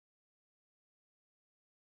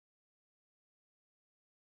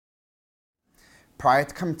Prior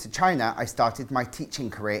to coming to China, I started my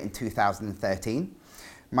teaching career in 2013.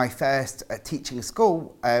 My first teaching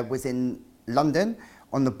school was in London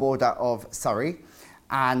on the border of Surrey,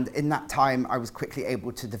 and in that time I was quickly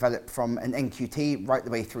able to develop from an NQT right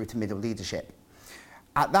the way through to middle leadership.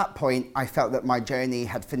 At that point, I felt that my journey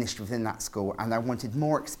had finished within that school and I wanted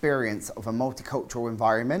more experience of a multicultural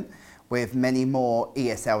environment with many more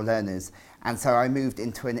ESL learners, and so I moved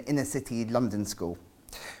into an inner city London school.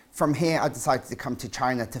 From here, I decided to come to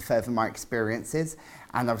China to further my experiences,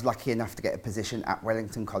 and I was lucky enough to get a position at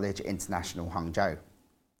Wellington College International, Hangzhou.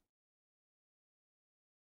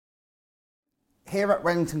 Here at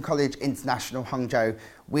Wellington College International, Hangzhou,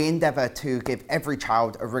 we endeavour to give every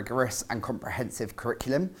child a rigorous and comprehensive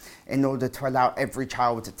curriculum in order to allow every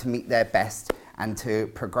child to meet their best and to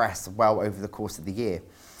progress well over the course of the year.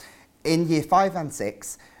 In Year 5 and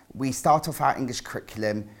 6, we start off our English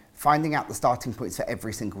curriculum finding out the starting points for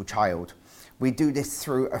every single child. We do this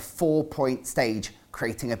through a 4-point stage,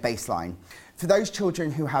 creating a baseline. For those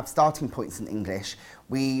children who have starting points in English,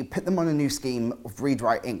 we put them on a new scheme of Read,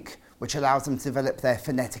 Write, Ink, which allows them to develop their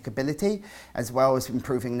phonetic ability as well as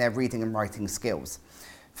improving their reading and writing skills.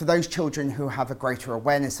 For those children who have a greater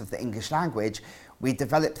awareness of the English language, we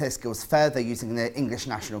develop their skills further using the English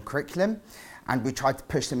National Curriculum, and we try to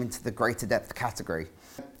push them into the greater depth category.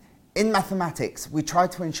 In mathematics, we try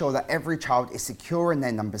to ensure that every child is secure in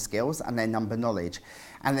their number skills and their number knowledge.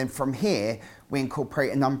 And then from here, we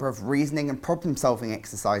incorporate a number of reasoning and problem-solving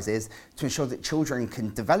exercises to ensure that children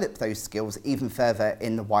can develop those skills even further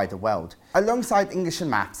in the wider world. Alongside English and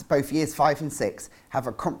Maths, both Years 5 and 6 have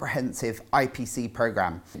a comprehensive IPC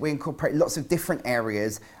programme. We incorporate lots of different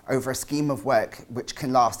areas over a scheme of work which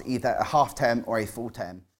can last either a half term or a full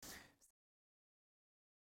term.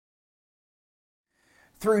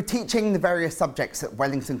 Through teaching the various subjects at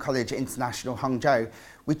Wellington College International, Hangzhou,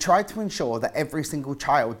 we try to ensure that every single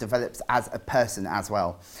child develops as a person as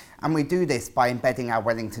well. And we do this by embedding our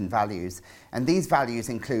Wellington values. And these values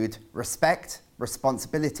include respect,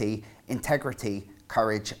 responsibility, integrity,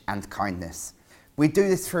 courage, and kindness. We do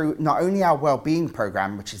this through not only our wellbeing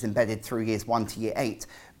programme, which is embedded through Years 1 to Year 8,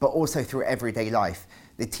 but also through everyday life.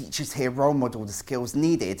 The teachers here role model the skills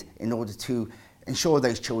needed in order to ensure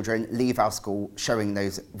those children leave our school showing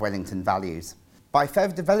those Wellington values. By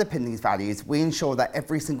further developing these values, we ensure that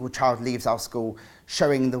every single child leaves our school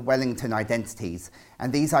showing the Wellington identities.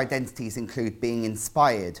 And these identities include being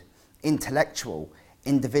inspired, intellectual,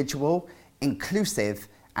 individual, inclusive,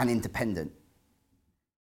 and independent.